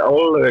ekkert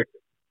alveg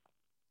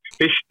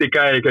fyrsti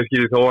gæi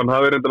kannski þó hann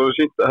hafi reyndar alveg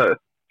sýnt að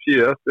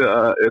síðast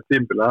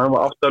tímabili, hann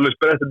var aftalið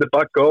sprettið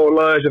tilbaka og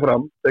laði sig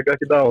fram, tekka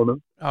ekkert á honum.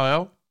 Já.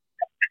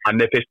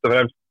 Hann fyrst og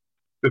fremst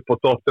upp á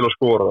topp til að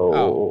skora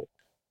og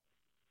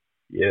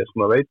ég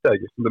svona veit það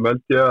ekki, stundum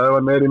held ég að ef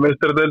hann í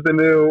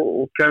meistaradeildinni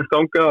og kemst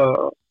þangað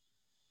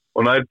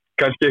og nær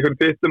kannski einhvern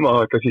tittum og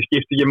það kannski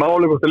skipti ekki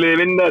máli hvort að liði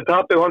vinna eða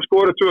tapi og hann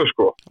skorið 2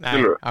 sko.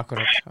 Nei,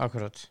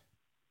 akkurat.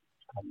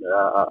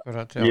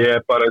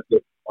 Ég bara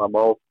hann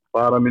má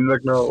fara minn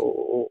vegna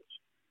og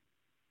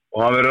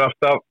hann verður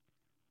alltaf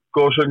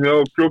góðsögn á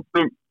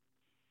klúbbnum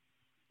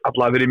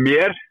allavega fyrir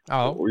mér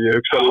og ég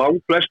hugsa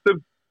langt flestum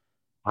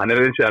hann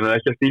ekki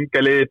að stinga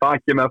liði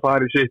baki með að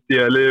fara í City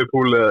eða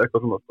Liverpool eða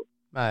eitthvað svona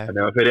en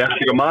ef hann fer í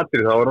Atletico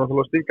Madrid þá er hann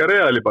að stinga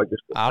Real í baki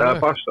sko. Það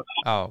er passa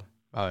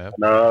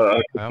þannig að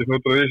þetta er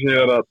snútur að vísi ég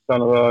að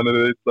þannig að hann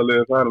illa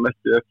liði það er hann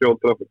ekki Old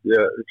Trafford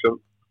ég hugsa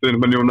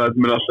stundum með United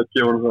mun alltaf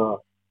gefa hann það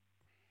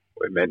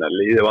og ég meina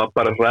liðið var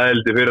bara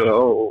hræðildi fyrir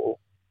það og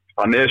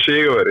hann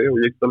sigurveri og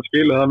ég get alveg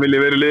skilja að hann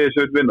vilji verið liðið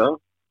sem vil vinna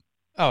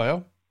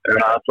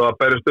en alltaf að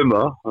berjast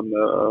það hann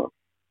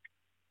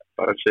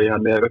bara að segja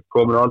hann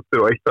komin á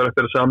aldur og 1 ár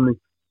eftir að samning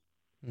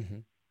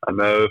hann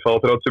fá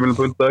 30 miljonar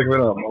pund eða ekki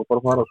fyrir það hann má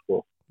bara fara sko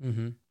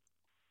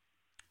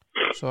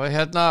Svo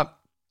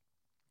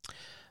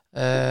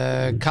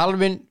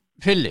Calvin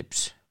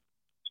Phillips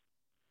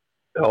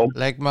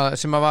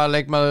sem að var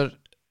leikmaður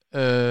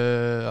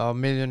á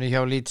miðjunni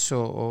hjá Leeds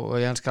og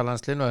í enska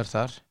landslinu og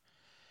þar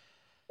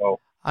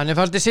hann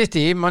farið til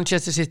City,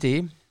 Manchester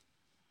City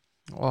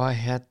og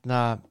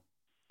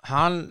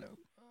hann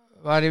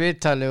var í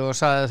viðtali og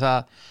sagði það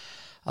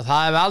að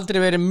það hefði aldrei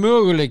verið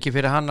möguleiki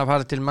fyrir hann að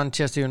fara til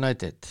Manchester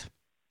United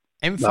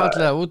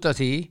einfallega út af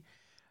því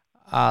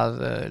að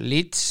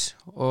Leeds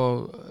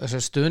og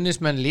þessar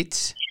stuðnismenn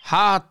Leeds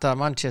hata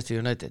Manchester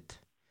United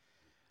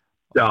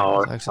Já,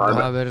 það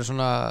hafi verið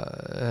svona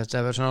þetta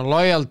hafi verið svona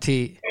loyalty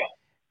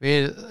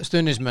við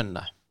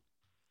stuðningsmennina.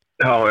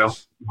 Já,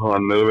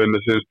 hann er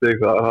vinnur sín stig,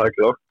 það er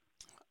klart.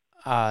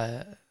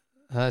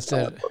 Þetta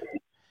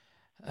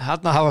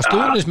þarna hafa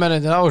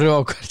stuðningsmennirnir áhrif á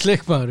hvert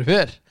leikmaður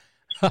fer.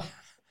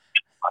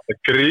 Það er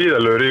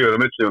gríðalegur ríkur á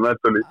milli og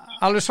nættúli.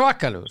 Alveg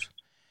svakalegur.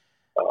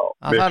 Já,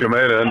 miklu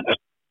meiri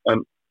en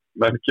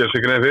menn gerir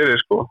sig grein fyrir,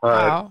 sko.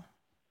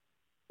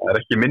 Það er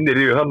ekki minni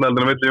ríkur þarna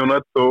heldur á milli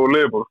United og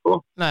Liverpool, sko.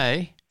 Nei,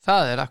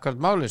 það er akkurat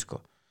málið, sko.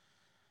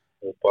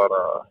 Og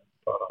bara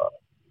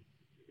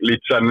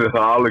lýtsænir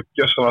það alveg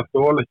gjössan að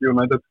þóla ekki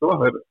United, sko.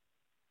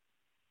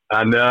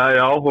 En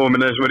já, þú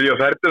minn eins og Ríó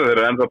Ferdinand, þeir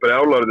eru ennþá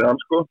brjálarið í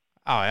hann, sko.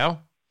 Já.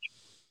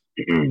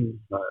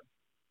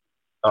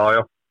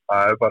 Já,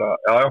 það er bara,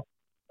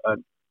 en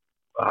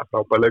það er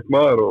frábær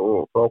leikmaður og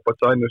frábær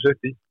sænur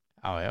sitt í.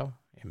 Já,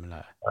 ég meina.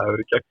 Það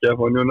hefur ekki að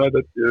fá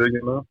United, ég veit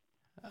ekki það.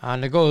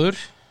 Hann er góður,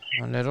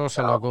 hann er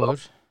rosalega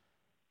góður.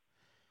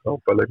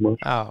 Frábær leikmaður.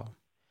 Já.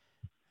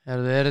 Er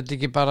þetta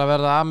ekki bara að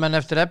verða amen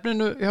eftir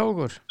efninu hjá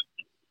okkur?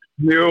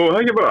 Jú, það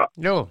ekki bara.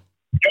 Jú.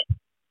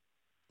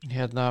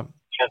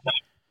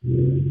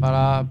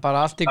 Bara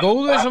allt í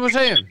góðu eins og við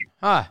segjum.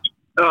 Já.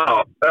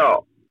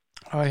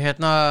 Og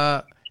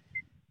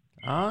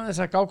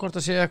þess að gá hvort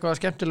að sé eitthvað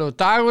skemmtilegu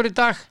dagur í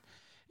dag.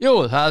 Jú,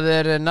 það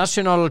er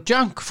National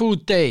Junk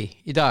Food Day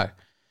í dag.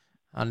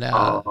 Þannig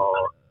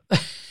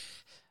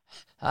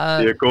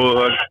að ég er góð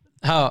þar.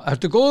 Já,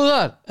 ertu góð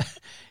þar?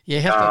 Ég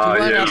held að þú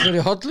væri allur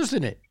í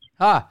hotlustinni.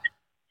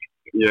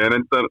 Ég er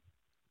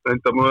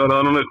reyndar múið að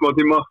það núna í smá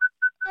tíma.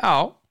 Já,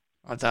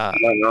 þetta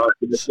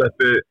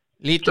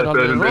lítur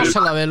alveg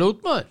rosalega vel út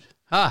maður.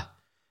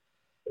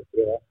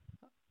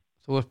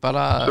 Þú ert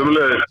bara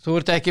þú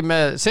ert ekki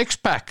með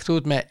 6-pack, þú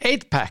ert með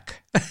 8-pack.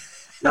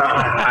 Já,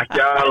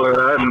 ekki alveg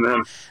en ég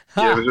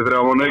er þessi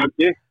 3 mánuði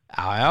ekki.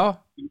 Já,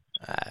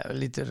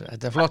 lítur,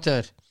 þetta er flott hjá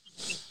þér.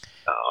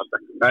 Já,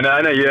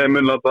 nei, ég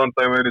mun láta hann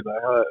dag meira í dag.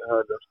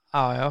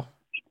 Já,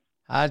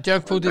 það er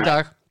junk food í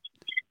dag.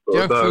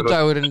 Junk food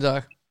dagurinn í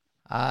dag.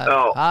 Það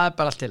er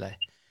bara allt í lagi.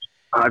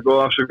 Það er góð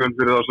afsökun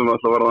fyrir það sem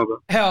alltaf var að það.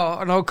 Já,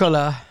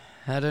 nákvæmlega.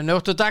 Það eru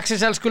njóttu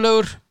dagsins,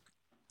 elskulegur.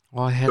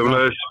 Og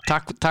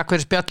takk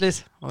fyrir spjallið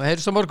og við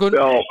heyrjumst á morgun.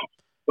 Já,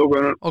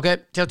 ok,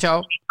 tjá.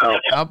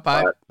 Já,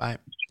 bye.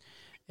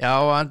 Já,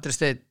 Andri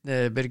Steinn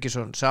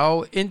Birgisson sá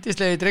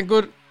yndislegi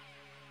drengur.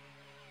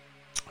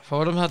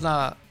 Fórum þarna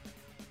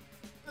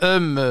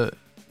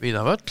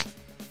víða völl.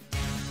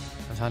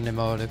 Þannig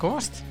má orðið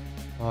komast.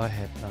 Og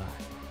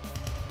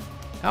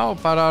já,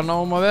 bara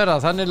náum að vera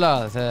þannig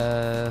að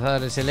það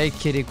er þessi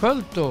leikir í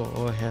kvöld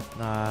og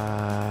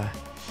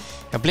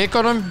hjá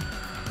Blikunum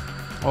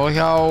og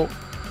hjá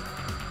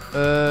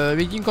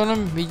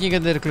Víkingunum.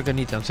 Víkingarnir eru klukkan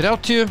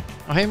 19:30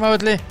 á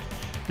heimavelli,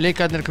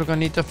 Blikarnir eru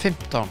klukkan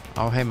 19:15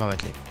 á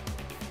heimavelli.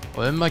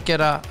 Og að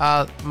gera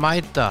að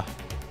mæta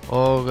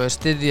og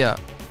styðja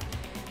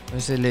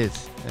þessi lið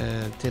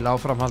til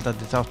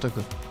áframhaldandi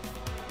þáttöku.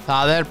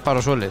 Það er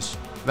bara svoleiðis.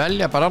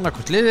 Velja bara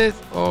annarkvort liðið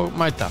og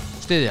mæta,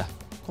 styðja.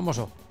 Koma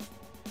svo.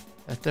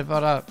 Þetta er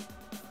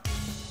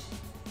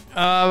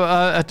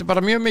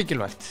bara mjög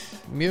mikilvægt.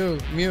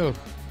 Mjög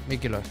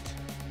mikilvægt.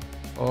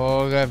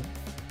 Og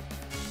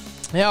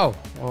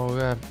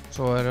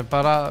svo er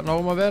bara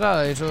nóg að vera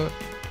eins og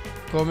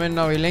kom inn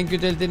á í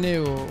lengjudeildinni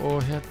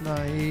og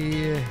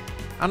í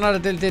annarri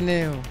deildinni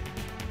og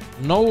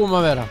nóg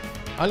að vera.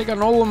 Það er líka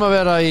nóg að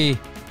vera í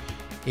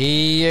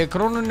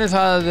Krónunni.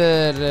 Það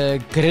er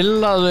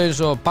grillað eins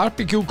og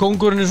barbecue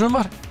kóngurinn í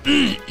sumar.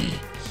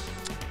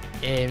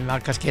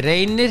 Maður kannski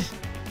reynir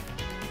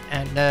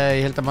en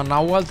ég held að maður ná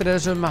aldrei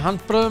þessum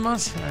handbröðum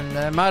hans en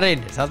maður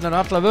reynir. Þarna eru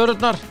alla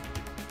vörurnar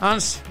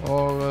hans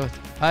og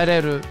þær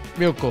eru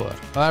mjög góðar.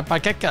 Það er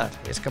bara geggjaðar.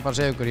 Ég skal bara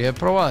segja ykkur, ég hef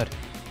prófað þær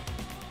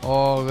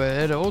og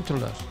eru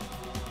ótrúlegar.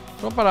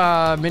 Svo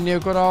bara minni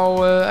ykkur á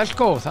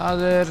Elko. Það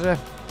er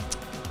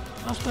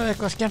alltaf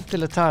eitthvað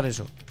skemmtilegt þar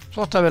eins og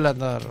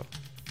þvottavélarnar og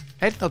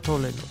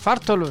heyrnartólin og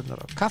fartölvurnar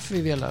og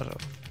kaffivélar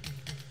og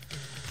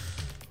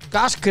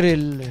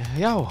gasgrill,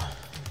 já,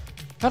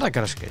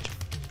 ferðagrasgrill.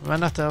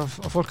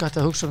 Fólk ætti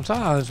að hugsa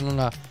það aðeins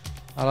núna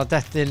að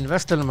detta inn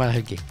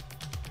verslunarmannahelgi.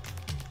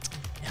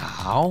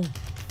 Já,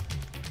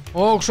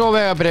 og svo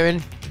vegabréfin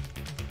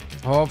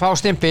og fá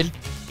stimpil.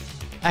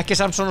 Ekki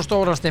samt svona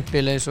stóran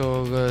stimpil eins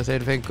og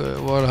þeir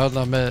voru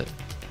hérna með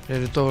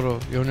Friðrik Dór og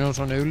Jón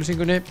Jónsson í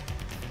auglýsingunni.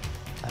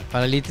 Það er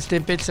bara lítið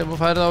stimpil sem þú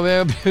færð á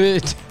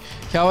vegabréfið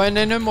hjá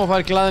enninum og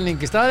fær glaðning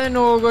í staðinn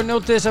og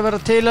njótið þess að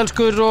vera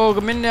tilelskur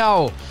og minni á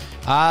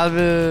að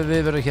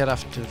við verðum hér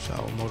aftur á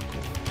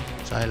morgun.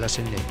 Sæla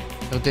sinni.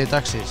 Njótið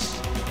dagsins.